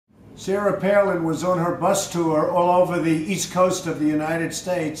Sarah Palin was on her bus tour all over the East Coast of the United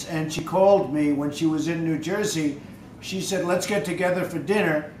States, and she called me when she was in New Jersey. She said, let's get together for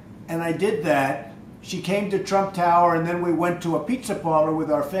dinner, and I did that. She came to Trump Tower, and then we went to a pizza parlor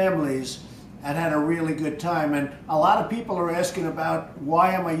with our families and had a really good time. And a lot of people are asking about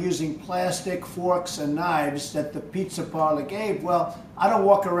why am I using plastic forks and knives that the pizza parlor gave. Well, I don't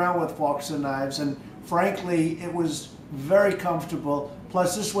walk around with forks and knives, and frankly, it was very comfortable.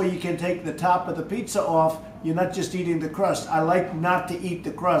 Plus, this way you can take the top of the pizza off. You're not just eating the crust. I like not to eat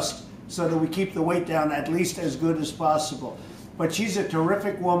the crust so that we keep the weight down at least as good as possible. But she's a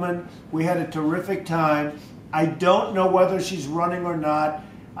terrific woman. We had a terrific time. I don't know whether she's running or not.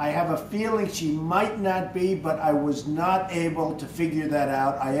 I have a feeling she might not be, but I was not able to figure that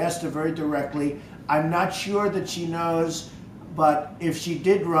out. I asked her very directly. I'm not sure that she knows, but if she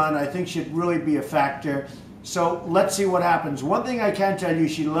did run, I think she'd really be a factor. So let's see what happens. One thing I can tell you,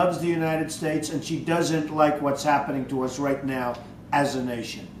 she loves the United States, and she doesn't like what's happening to us right now as a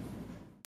nation.